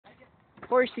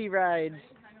horsey rides.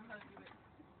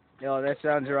 No, that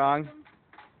sounds wrong.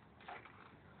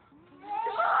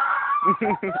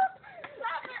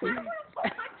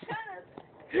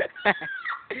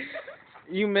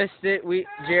 You missed it.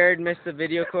 Jared missed the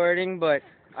video recording, but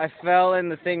I fell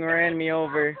and the thing ran me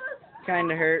over.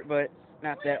 Kinda hurt, but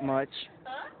not that much.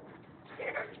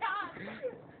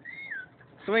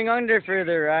 Swing under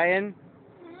further, Ryan.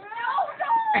 No!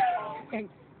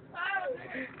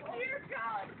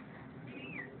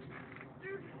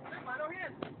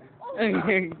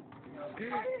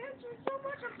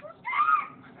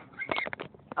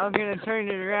 I'm gonna turn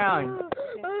it around.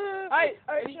 Hey,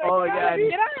 Oh my God!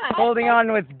 Get on! Holding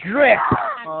on with grip.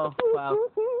 Oh wow!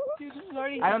 Dude, this is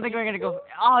already I don't think we're gonna go.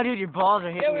 Oh, dude, your balls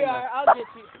are hitting Here we me. are. I'll get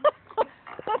you.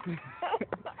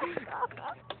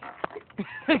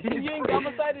 You're getting dumb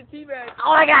beside the teabag.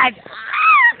 Oh my God!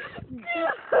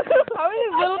 How is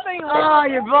this little thing? Oh,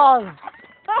 your balls!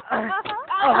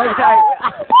 Oh my God!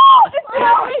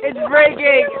 It's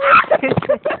breaking!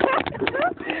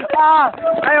 Ah!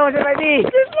 I almost hit my knee!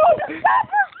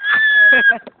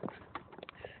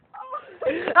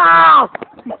 Ow!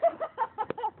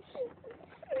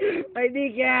 My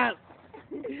kneecap!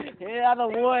 Get out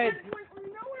of the wood!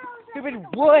 Stupid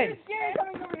wood!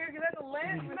 Coming over here because I had to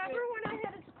land. Remember when I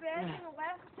had a spasm in the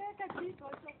last attack? I beat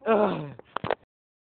myself. Ugh.